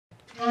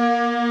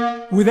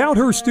Without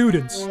her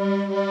students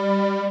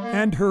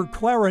and her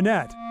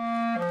clarinet,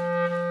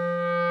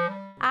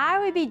 I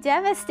would be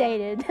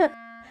devastated.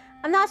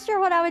 I'm not sure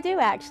what I would do,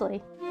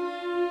 actually.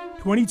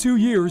 22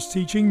 years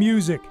teaching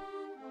music.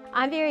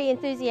 I'm very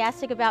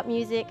enthusiastic about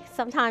music.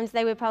 Sometimes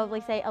they would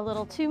probably say a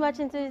little too much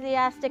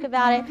enthusiastic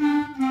about it.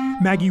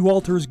 Maggie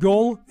Walters'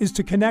 goal is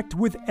to connect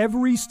with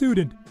every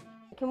student.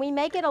 Can we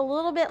make it a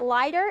little bit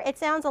lighter? It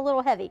sounds a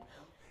little heavy.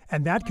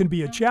 And that can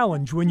be a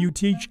challenge when you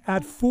teach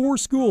at 4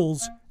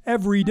 schools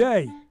every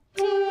day.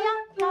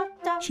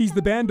 She's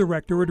the band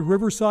director at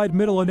Riverside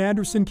Middle in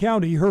Anderson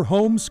County, her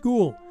home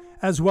school,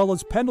 as well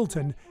as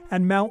Pendleton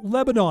and Mount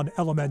Lebanon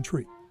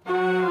Elementary.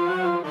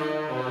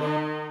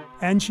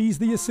 And she's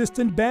the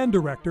assistant band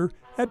director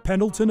at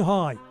Pendleton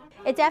High.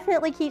 It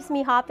definitely keeps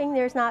me hopping.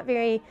 There's not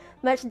very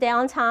much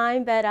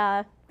downtime,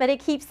 but it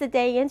keeps the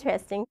day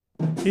interesting.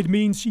 It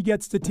means she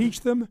gets to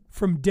teach them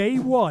from day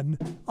 1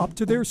 up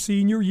to their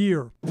senior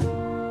year.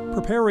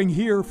 Preparing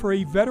here for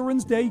a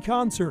Veterans Day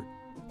concert.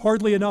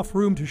 Hardly enough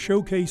room to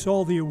showcase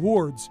all the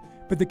awards,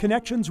 but the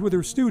connections with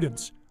her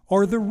students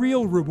are the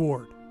real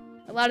reward.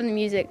 A lot of the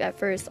music at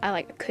first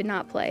I could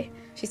not play.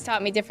 She's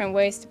taught me different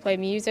ways to play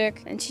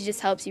music, and she just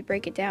helps you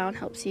break it down,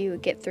 helps you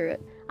get through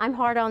it. I'm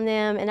hard on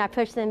them, and I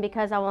push them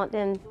because I want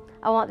them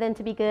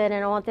to be good,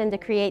 and I want them to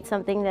create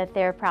something that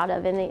they're proud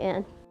of in the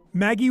end.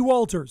 Maggie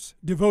Walters,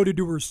 devoted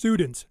to her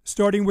students,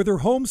 starting with her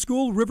home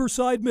school,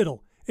 Riverside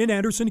Middle in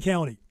Anderson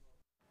County.